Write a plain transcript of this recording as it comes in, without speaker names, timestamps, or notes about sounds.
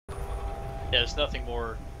Yeah, there's nothing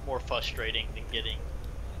more frustrating than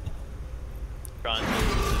trying to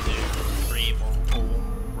do stream or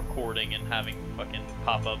recording and having fucking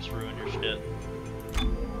pop-ups ruin your shit.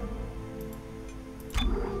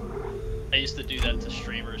 I used to do that to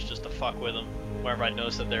streamers just to fuck with them. Whenever I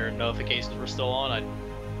noticed that their notifications were still on, I'd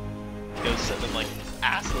go send them like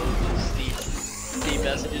assholes Steam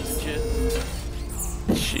messages and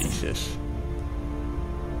shit. Jesus.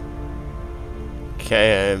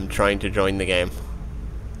 Okay, I'm trying to join the game.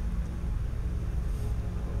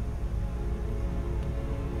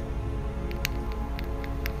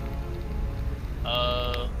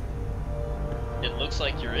 It looks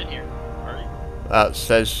like you're in here, are you? It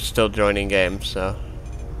says still joining game, so.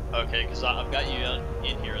 Okay, because I've got you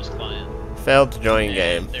in here as client. Failed to join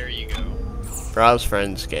game. There you go. Browse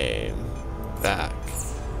friends game. Back.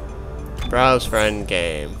 Browse friend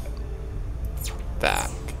game. Back.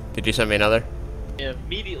 Did you send me another?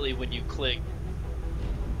 Immediately when you click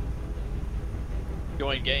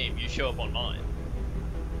join game, you show up on mine.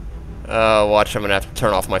 Watch, I'm gonna have to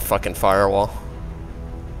turn off my fucking firewall.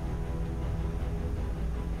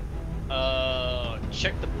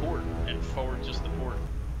 Check the port and forward just the port.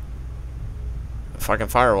 The fucking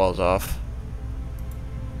firewall's off.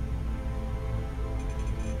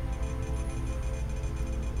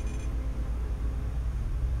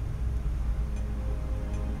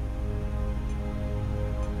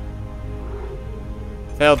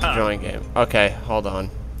 Failed to join game. Okay, hold on.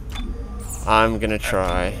 I'm gonna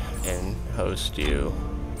try and host you.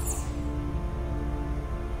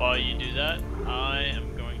 While you do that, I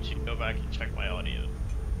am going to go back and check my audio.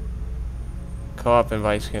 Co-op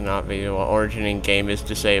invites cannot be while origining game is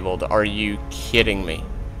disabled. Are you kidding me?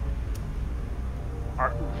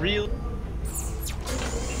 Real?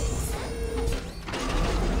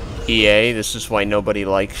 EA, this is why nobody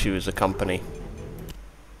likes you as a company.